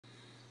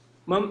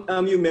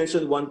Ma'am, you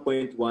mentioned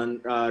 1.1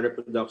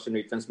 reproduction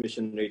rate,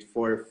 transmission rate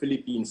for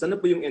Philippines. Ano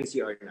po yung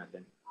NCR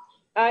natin?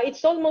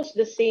 It's almost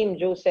the same,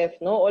 Joseph,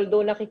 no?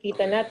 Although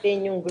nakikita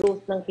natin yung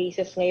growth ng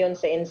cases ngayon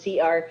sa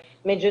NCR,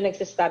 medyo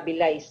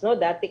nagsastabilize, no?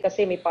 Dati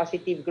kasi may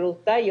positive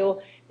growth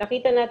tayo.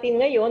 Nakita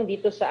natin ngayon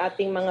dito sa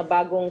ating mga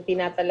bagong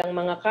tinatalang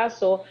mga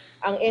kaso,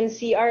 ang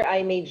NCR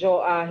ay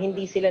medyo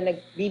hindi sila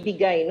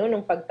nagbibigay, no,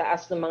 ng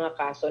pagtaas ng mga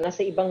kaso.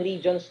 Nasa ibang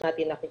regions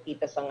natin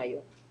nakikita sa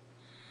ngayon.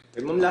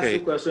 Okay, Ma'am, last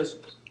two questions.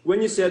 When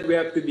you said we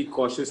have to be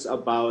cautious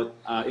about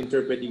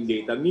interpreting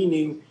data,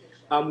 meaning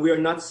we are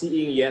not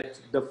seeing yet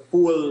the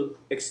full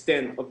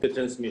extent of the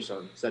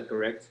transmission. Is that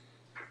correct?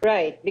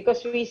 Right,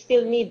 because we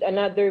still need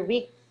another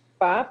week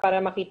pa para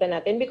makita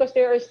natin because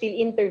there are still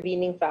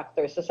intervening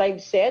factors. As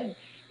I've said,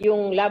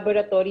 yung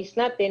laboratories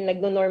natin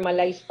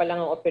nagno-normalize pa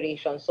lang ang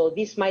operation. So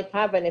this might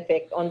have an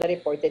effect on the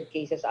reported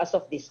cases as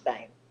of this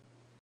time.